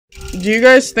Do you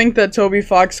guys think that Toby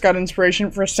Fox got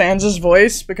inspiration for Sans'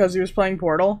 voice because he was playing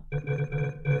Portal?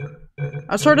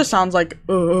 That sort of sounds like,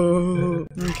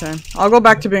 okay. I'll go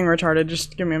back to being retarded,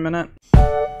 just give me a minute.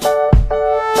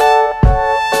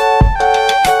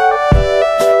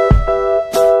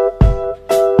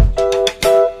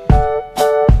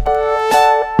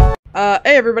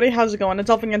 Hey everybody, how's it going? It's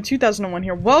Elfington2001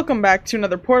 here. Welcome back to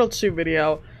another Portal 2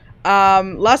 video.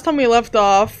 Last time we left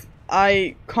off,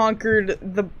 I conquered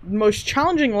the most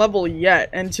challenging level yet,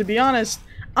 and to be honest,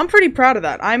 I'm pretty proud of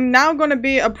that. I'm now going to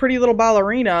be a pretty little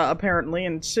ballerina, apparently,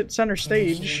 and sit center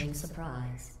stage.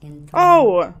 Surprise in 3,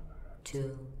 Oh!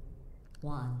 2,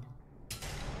 1.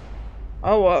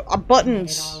 Oh,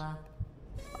 buttons.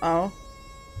 Oh.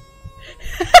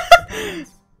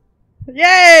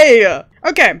 Yay!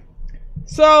 Okay.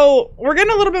 So, we're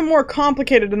getting a little bit more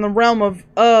complicated in the realm of,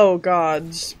 oh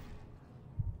gods.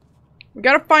 We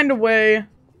gotta find a way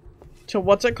to,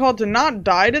 what's it called, to not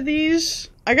die to these.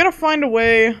 I gotta find a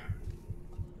way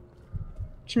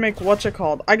to make, what's it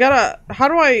called? I gotta, how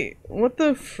do I, what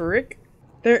the frick?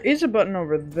 There is a button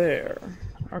over there.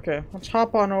 Okay, let's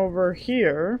hop on over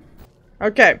here.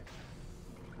 Okay.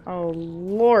 Oh,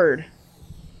 Lord.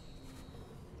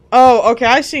 Oh, okay,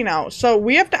 I see now. So,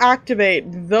 we have to activate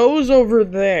those over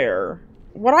there.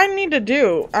 What I need to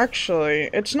do, actually,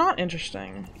 it's not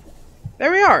interesting.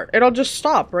 There we are. It'll just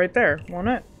stop right there, won't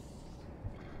it?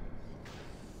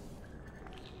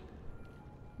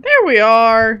 There we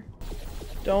are.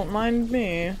 Don't mind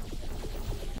me.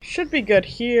 Should be good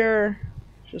here.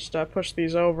 Just push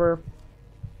these over.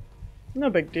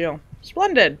 No big deal.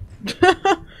 Splendid.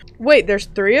 Wait, there's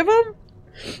 3 of them?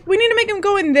 We need to make him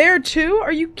go in there too?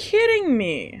 Are you kidding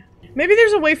me? Maybe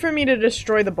there's a way for me to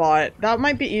destroy the bot. That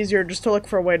might be easier, just to look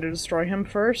for a way to destroy him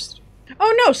first.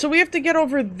 Oh no, so we have to get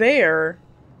over there.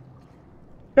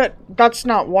 But that's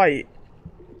not white.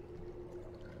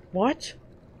 What?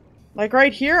 Like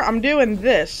right here, I'm doing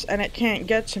this and it can't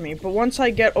get to me. But once I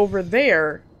get over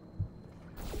there,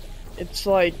 it's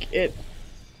like it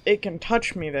can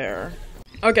touch me there.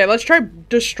 Okay, let's try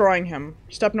destroying him.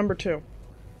 Step number 2.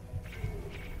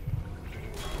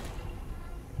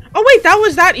 Oh wait, that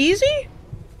was that easy?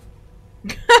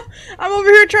 I'm over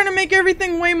here trying to make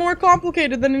everything way more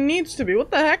complicated than it needs to be. What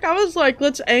the heck? I was like,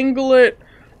 let's angle it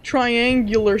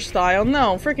triangular style.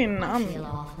 No, freaking I feel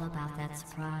awful about that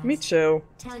surprise. Me too.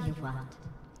 Tell you what,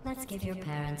 let's give your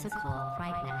parents a call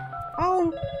right now.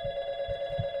 Oh.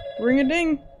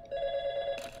 Ring-a-ding.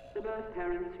 The birth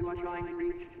parents you are trying to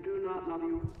reach do not love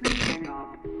you. Please hang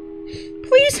up.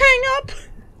 Please hang up.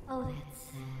 Oh, that's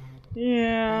sad.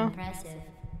 Yeah. Impressive.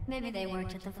 Maybe they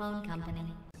worked at the phone company.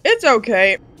 It's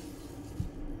okay.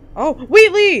 Oh,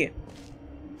 Wheatley!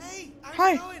 Hey,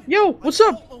 hi. Yo, what's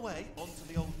up? Away onto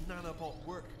the old nanobot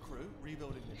work crew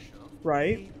rebuilding this show.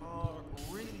 Right. They are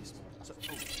really smart. So,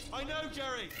 oh, I know,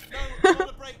 Jerry. No, I'm on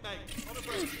a break, mate. On a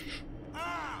break.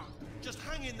 Ah! Just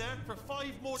hang in there for 5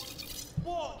 more.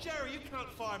 What, Jerry? You can't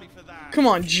fire me for that. Come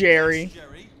on, Jerry. Yes,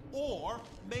 Jerry. Or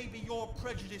maybe your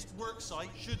prejudiced worksite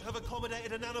should have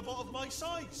accommodated a nanobot of my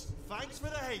size. Thanks for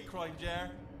the hate crime, Jer.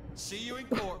 See you in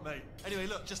court, mate. Anyway,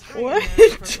 look, just hang in there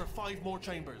for 5 more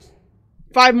chambers.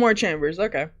 5 more chambers,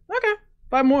 okay. Okay,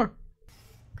 5 more.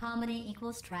 Comedy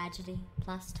equals tragedy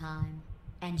plus time.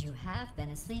 And you have been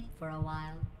asleep for a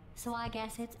while. So I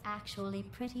guess it's actually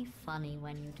pretty funny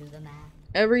when you do the math.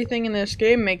 Everything in this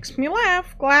game makes me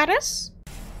laugh, Gladys.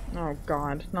 Oh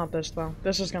god, not this though.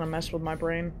 This is gonna mess with my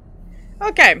brain.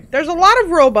 Okay, there's a lot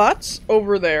of robots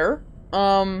over there.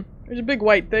 There's a big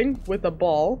white thing with a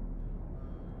ball.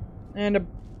 And a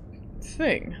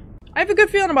thing. I have a good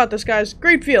feeling about this, guys.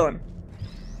 Great feeling.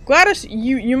 Gladys,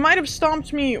 you might have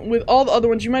stomped me with all the other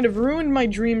ones. You might have ruined my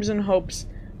dreams and hopes.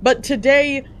 But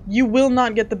today, you will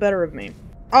not get the better of me.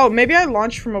 Oh, maybe I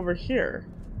launched from over here.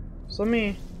 So let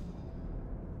me...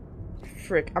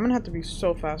 Frick, I'm gonna have to be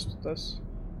so fast with this.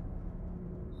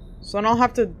 So then I'll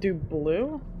have to do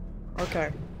blue?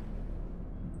 Okay.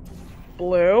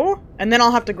 Blue. And then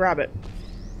I'll have to grab it.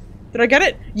 Did I get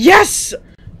it? Yes!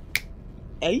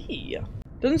 Hey.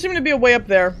 Doesn't seem to be a way up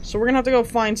there, so we're gonna have to go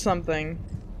find something.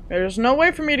 There's no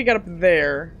way for me to get up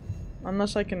there.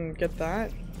 Unless I can get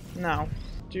that. No.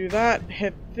 Do that.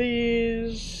 Hit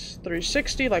these.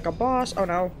 360 like a boss. Oh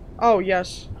no. Oh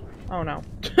yes. Oh no.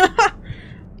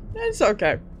 It's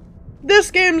okay.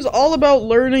 This game's all about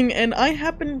learning, and I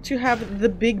happen to have the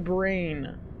big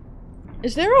brain.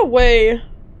 Is there a way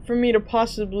for me to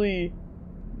possibly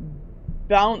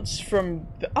bounce from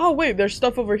oh wait, there's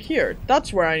stuff over here.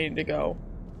 That's where I need to go.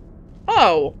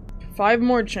 Oh, 5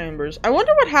 more chambers. I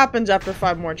wonder what happens after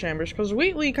 5 more chambers, because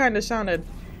Wheatley kind of sounded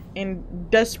in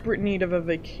desperate need of a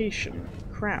vacation.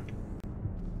 Crap.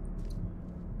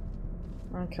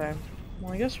 Okay.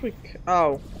 Well, I guess we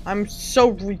oh, I'm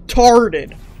so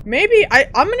retarded. Maybe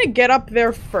I'm gonna get up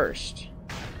there first.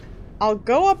 I'll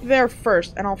go up there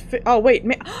first, and I'll oh, wait.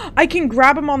 I can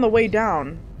grab him on the way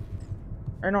down.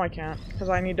 Or no, I can't, because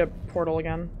I need to portal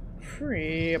again.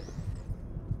 Free.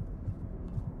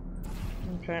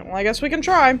 Okay, well, I guess we can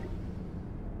try.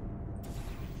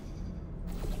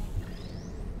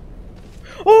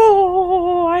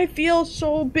 Oh, I feel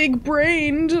so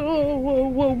big-brained. Oh, whoa,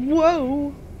 whoa,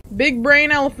 whoa. Big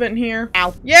brain elephant here.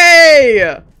 Ow.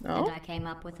 Yay! No? And I came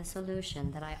up with a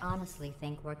solution that I honestly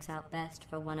think works out best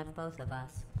for one of both of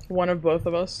us. One of both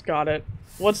of us? Got it.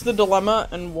 What's the dilemma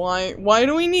and why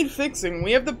do we need fixing?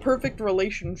 We have the perfect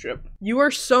relationship. You are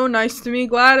so nice to me,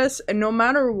 Gladys, and no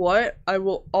matter what, I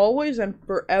will always and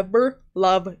forever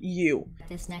love you.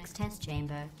 This next test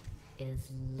chamber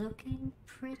is looking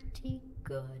pretty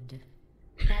good.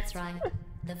 That's right.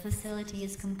 The facility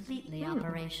is completely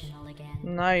operational again.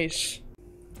 Nice.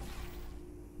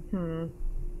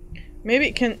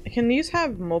 Maybe can these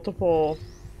have multiple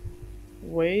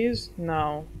ways?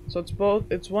 No. So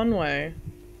it's one way.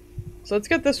 So let's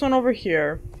get this one over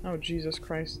here. Oh, Jesus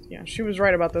Christ. Yeah, she was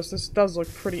right about this. This does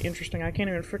look pretty interesting. I can't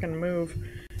even freaking move.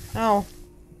 Ow.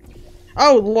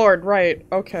 Oh, Lord, right.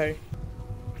 Okay.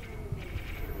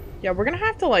 Yeah, we're gonna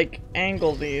have to, like,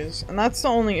 angle these. And that's the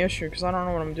only issue, because I don't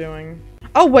know what I'm doing.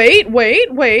 Oh, wait!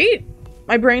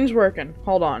 My brain's working.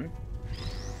 Hold on.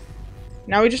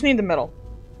 Now we just need the middle.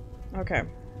 Okay.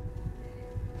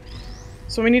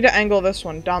 So we need to angle this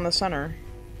one down the center.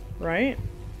 Right?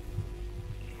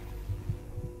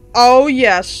 Oh,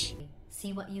 yes.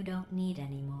 See what you don't need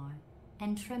anymore,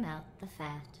 and trim out the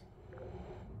fat.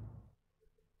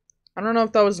 I don't know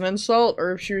if that was an insult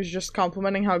or if she was just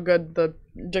complimenting how good the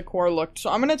decor looked. So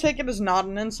I'm gonna take it as not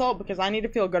an insult because I need to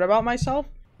feel good about myself.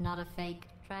 Not a fake,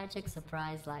 tragic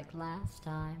surprise like last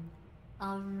time.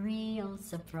 A real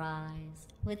surprise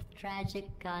with tragic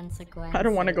consequences. I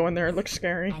don't want to go in there. It looks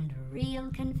scary. And real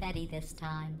confetti this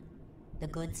time. The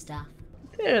good stuff.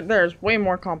 There's way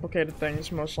more complicated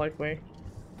things, most likely.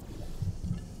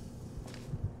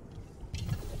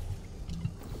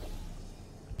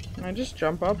 Can I just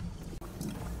jump up?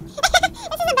 This is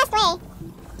the best way.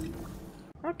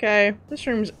 Okay, this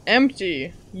room's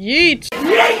empty. Yeet!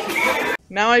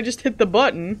 Now I just hit the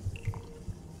button.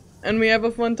 And we have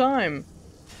a fun time.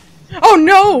 Oh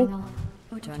no!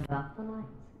 Who turned off the lights?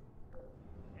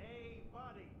 Hey,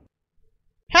 buddy.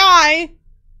 Hi!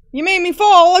 You made me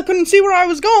fall, I couldn't see where I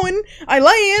was going. I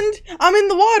land, I'm in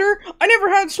the water, I never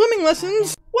had swimming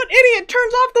lessons. What idiot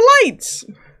turns off the lights?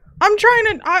 I'm trying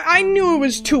to, I knew it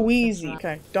was too easy.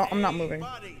 Okay, I'm not moving.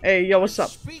 Buddy. Hey, yo, what's up?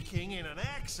 Speaking in an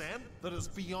accent that is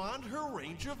beyond her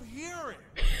range of hearing.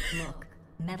 Look,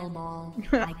 metal ball.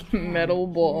 I can. Metal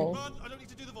ball. Run! I don't need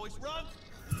to do the voice. Run!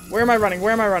 Where am I running?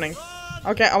 Where am I running?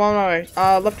 Okay, I'm on my way.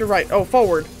 Left or right? Oh,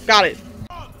 forward. Got it.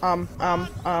 I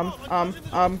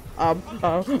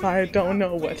don't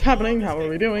know what's happening. How are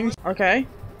we doing? Okay.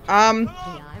 The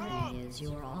irony is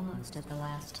you were almost at the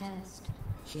last test.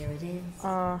 Here it is.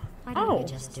 Why don't you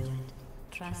just do it?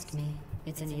 Trust me,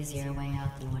 it's an easier way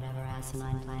out than whatever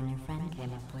asinine plan your friend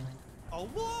came up with. Oh,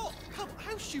 what?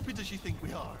 How stupid does she think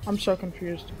we are? I'm so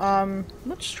confused.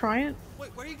 Let's try it.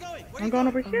 Wait, where are you going? I'm going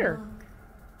over here. Look,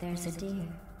 there's a deer.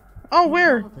 Oh, You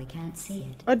where? probably can't see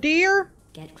it. A deer?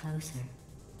 Get closer.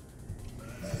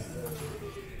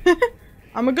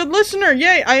 I'm a good listener.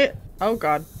 Yay! Oh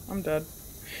god, I'm dead.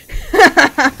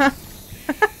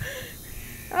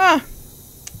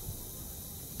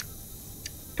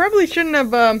 Probably shouldn't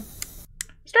have. I'm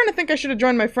starting to think I should have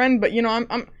joined my friend, but you know,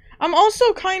 I'm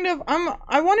also kind of.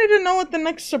 I wanted to know what the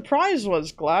next surprise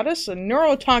was, Gladys, and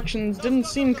neurotoxins didn't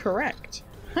seem correct.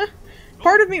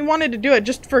 Part of me wanted to do it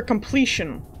just for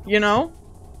completion, you know?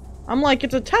 I'm like,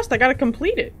 it's a test, I gotta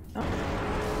complete it.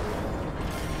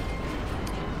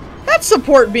 That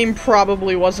support beam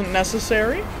probably wasn't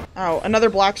necessary. Oh, another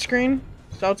black screen?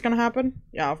 Is that what's gonna happen?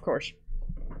 Yeah, of course.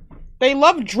 They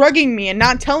love drugging me and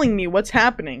not telling me what's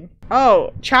happening.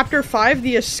 Oh, chapter 5,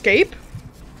 the escape?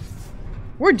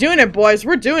 We're doing it, boys.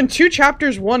 We're doing 2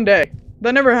 chapters one day.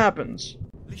 That never happens.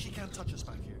 At least she can't touch us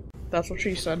back here. That's what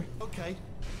she said. Okay.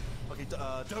 Okay,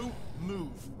 don't move.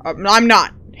 I'm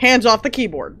not. Hands off the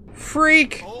keyboard.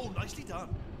 Freak. Oh, nicely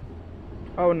done.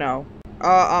 Oh no.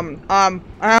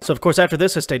 So of course after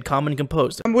this I stayed calm and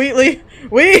composed. Wheatley!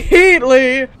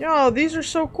 Yo, these are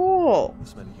so cool.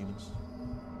 Smelly humans.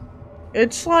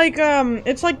 It's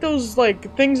like those,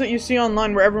 like, things that you see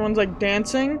online where everyone's, like,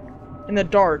 dancing in the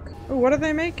dark. Oh, what are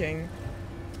they making?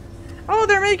 Oh,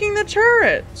 they're making the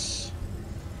turrets!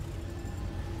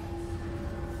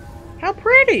 How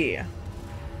pretty!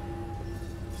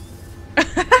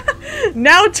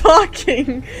 Now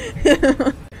talking!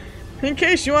 In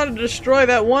case you want to destroy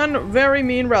that one very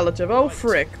mean relative. Oh,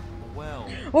 frick.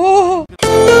 Oh!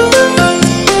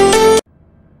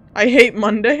 I hate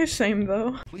Monday. Same,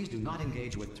 though. Please do not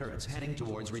engage with turrets heading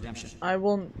towards redemption. I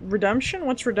will- redemption?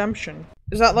 What's redemption?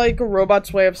 Is that like a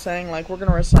robot's way of saying, like, we're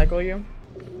gonna recycle you?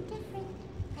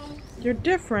 You're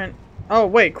different. Oh,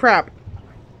 wait, crap.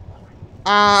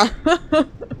 I'm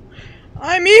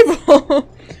evil!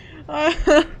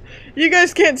 You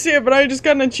guys can't see it, but I just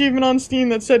got an achievement on Steam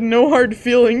that said no hard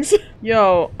feelings.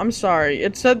 Yo, I'm sorry.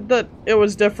 It said that it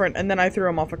was different, and then I threw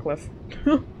him off a cliff.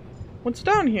 What's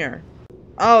down here?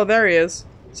 Oh, there he is.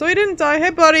 So he didn't die. Hey,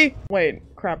 buddy! Wait,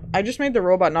 crap. I just made the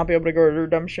robot not be able to go to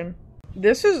redemption.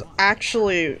 This is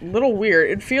actually a little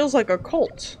weird. It feels like a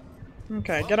cult.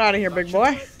 Okay, get out of here, big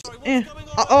boy. Oh,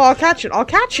 I'll catch it. I'll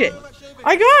catch it!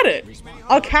 I got it!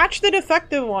 I'll catch the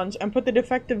defective ones and put the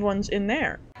defective ones in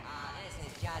there.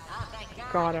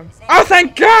 Got him. Oh,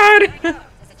 thank God!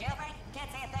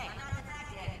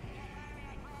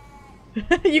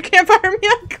 You can't fire me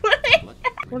on Clay!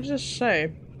 What does this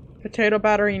say? Potato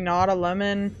battery, not a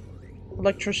lemon.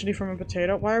 Electricity from a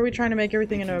potato? Why are we trying to make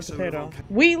everything into a potato?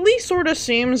 Wheatley sort of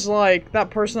seems like that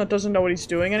person that doesn't know what he's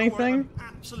doing anything. I'm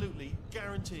absolutely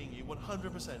guaranteeing you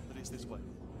 100% that it's this way.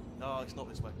 No, it's not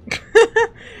this way.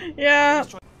 Yeah.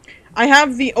 I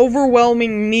have the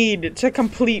overwhelming need to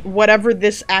complete whatever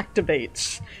this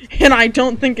activates. And I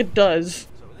don't think it does.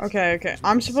 Okay, okay.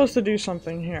 I'm supposed to do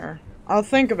something here. I'll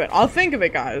think of it. I'll think of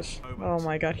it, guys. Oh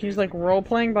my god, he's like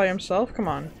role-playing by himself? Come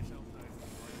on.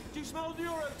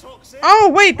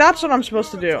 Oh, wait, that's what I'm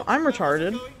supposed to do. I'm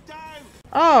retarded.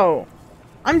 Oh.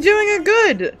 I'm doing it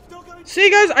good.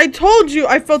 See, guys, I told you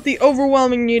I felt the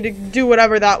overwhelming need to do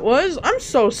whatever that was. I'm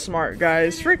so smart,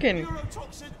 guys. Freaking...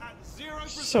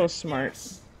 so smart.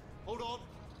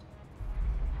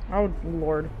 Oh,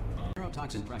 Lord.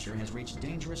 Neurotoxin pressure has reached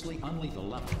dangerously unlethal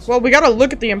levels. Well, we gotta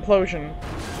look at the implosion.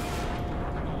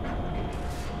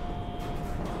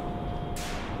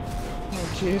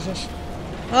 Oh, Jesus.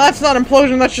 Well, that's not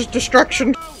implosion, that's just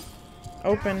destruction.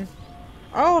 Open.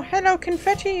 Oh, hello,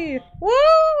 confetti! Woo!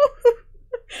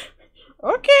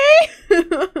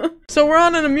 Okay! So we're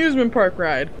on an amusement park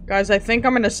ride. Guys, I think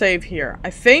I'm gonna save here. I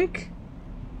think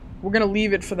we're gonna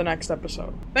leave it for the next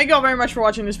episode. Thank you all very much for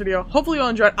watching this video. Hopefully you all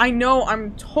enjoyed. I know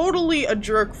I'm totally a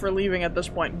jerk for leaving at this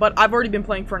point, but I've already been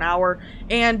playing for an hour,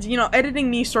 and, you know, editing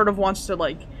me sort of wants to,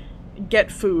 like,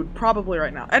 get food, probably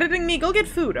right now. Editing me, go get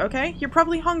food, okay? You're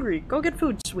probably hungry. Go get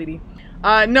food, sweetie.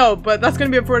 No, but that's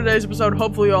gonna be it for today's episode.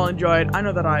 Hopefully you all enjoyed. I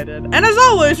know that I did. And as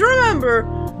always, remember,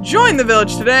 join the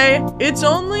village today. It's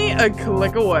only a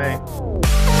click away.